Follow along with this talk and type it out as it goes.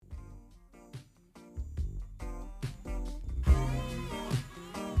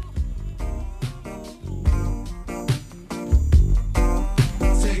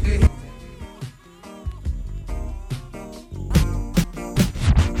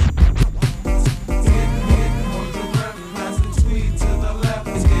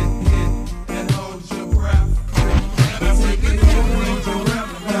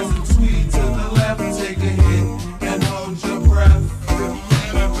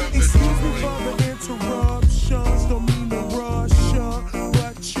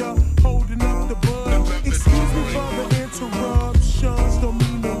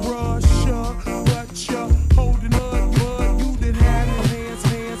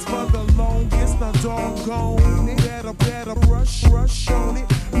doggone it. Better rush on it.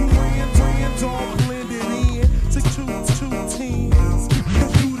 Friends all blended in to two tens.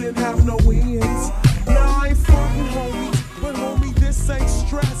 Cause you didn't have no ends. Now I ain't frontin' homies, but homie, this ain't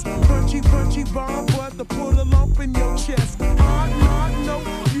stress. Crunchy bomb, but to put a lump in your chest. I know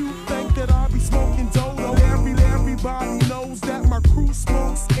you think that I be smoking dodo. Everybody knows that my crew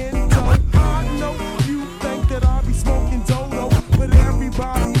smokes endo. I know you think that I be smoking dodo, but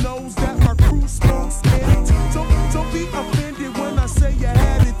everybody knows that my crew smokes endo. Don't be offended when I say you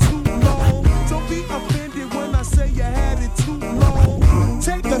had it too long. Don't be offended when I say you had it too long.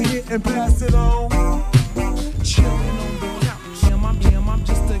 Take a hit and pass it on. Chillin' on the couch, I'm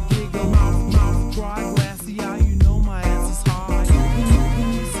just a giggle, mouth dry, glassy eye, you know my ass is hard. Super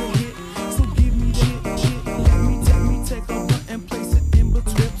needs a hit, so give me the shit. Let me take a blunt and place it in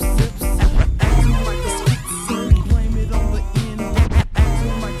between sips. Acting like a schizo, blame it on the end.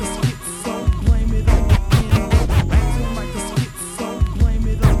 Acting like a schizo, blame it on the end. Acting like a schizo, blame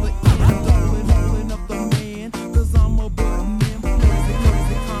it on the end. Holding up the man, cause I'm a button in. Crazy,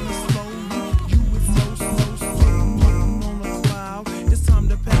 kinda slowly. You with so floating on a cloud. It's time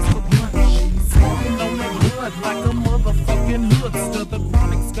to pass the blunt. Smoking on that blood like a motherfucking hood. Still the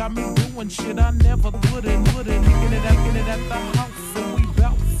chronics got me doing shit I never wouldn't. Getting it at the house, and we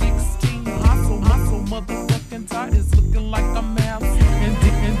bout 16. Hustle, motherfucking tight. It's looking like a mouse. And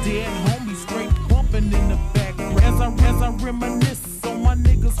dead homies straight bumping in the back. As I reminisce on my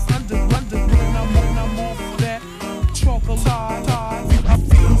niggas under when I'm off that chocolate. I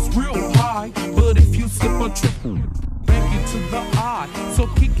feels real high, but if you slip or trip, back into the eye. So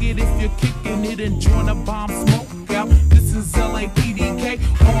kick it if you're kicking it and join a bomb smoke out. This is LAPDK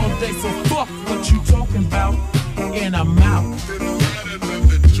all day, so fuck what you talking about. And I'm out.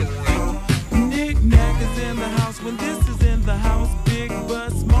 Knick-knack is in the house when this is in the house. Big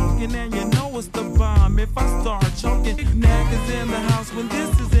bud smoking and you know it's the bomb if I start choking. Knick-knack is in the house when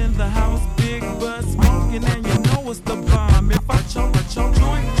this is in the house. Big bud smoking and you know it's the bomb if I choke.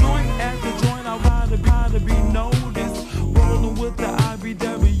 Joint after joint, I ride to be noticed. Rolling with the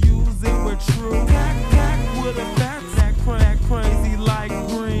IBWs and we're true. Pack with a fat sack, crack crazy like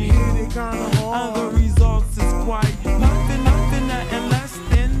green. Hit it kinda hard. The results is quite nothing less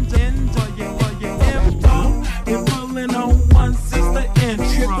than enjoy your info. You're pulling on 1/6 the intro.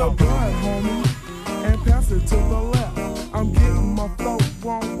 Hit the blood, homie, and pass it to the left. I'm getting my flow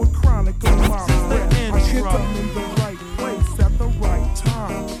wrong with chronic on my breath. I hit them in the right place at the right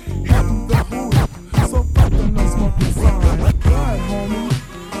time. Hitting the hood, so fucking no smoking sign. Blood, homie,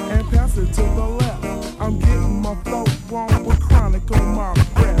 and pass it to the left. I'm getting my flow wrong with chronic on my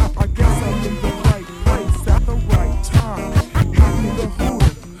breath. I guess I'm in the right place at the right time. Hitting the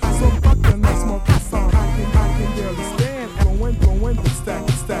hood, so fucking no smoking sign. I can barely stand going to stack.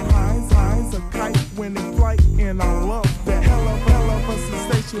 Highs a kite when in flight, and I love that. Hell of a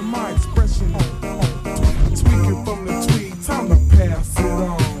sensation, my expression. Tweaking from the tweet, time to pass it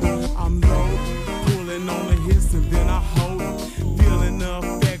on. I'm low, pulling on the hits and then I hold it. Feeling the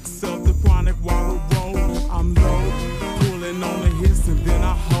effects of the chronic while we roll. I'm low, pulling on the hits and then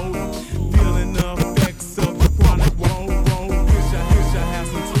I hold it. Feeling the effects of the chronic roll. Wish I had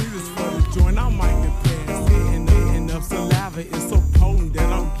some tweezers for the joint, I might get past. Hitting up saliva, it's so potent that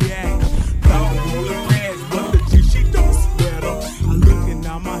I'm gagged. Dog rolling rags, but the G, she don't sweat up. I'm looking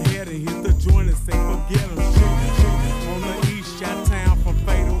out my head and hit the joint and say forget them. Shit on the east shot town from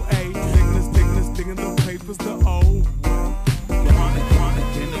Fatal A. Sticking the papers the old way.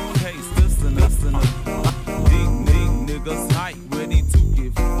 Chronic in the case, listen up. Deep niggas hype, ready to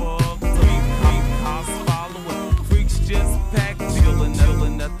get fucked. Three cops following, freaks just packed,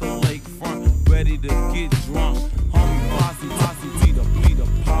 chillin' at the lakefront, ready to get drunk. Homie posse, beat the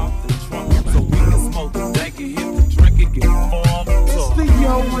pop the trunk, so we can smoke the dank and hit the drink and get fucked. It's the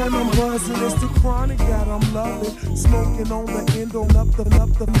yo when I'm buzzing, it's the chronic that I'm loving. Smoking on the end, up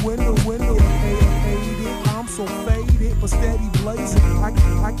the window. Hate it, I'm so faded, but steady blazing.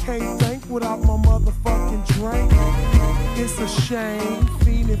 I can't think without my motherfucking drink. It's a shame,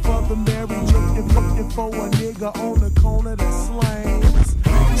 fiending for the married, looking for a nigga on the corner that slangs.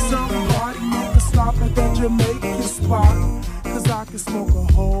 Somebody make a stop at that Jamaican spot, cause I can smoke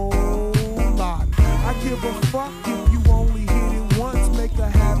a whole lot. I give a fuck if you only hit it once, make a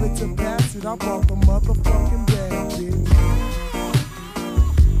habit to pass it. I bought the motherfucking bad bitch.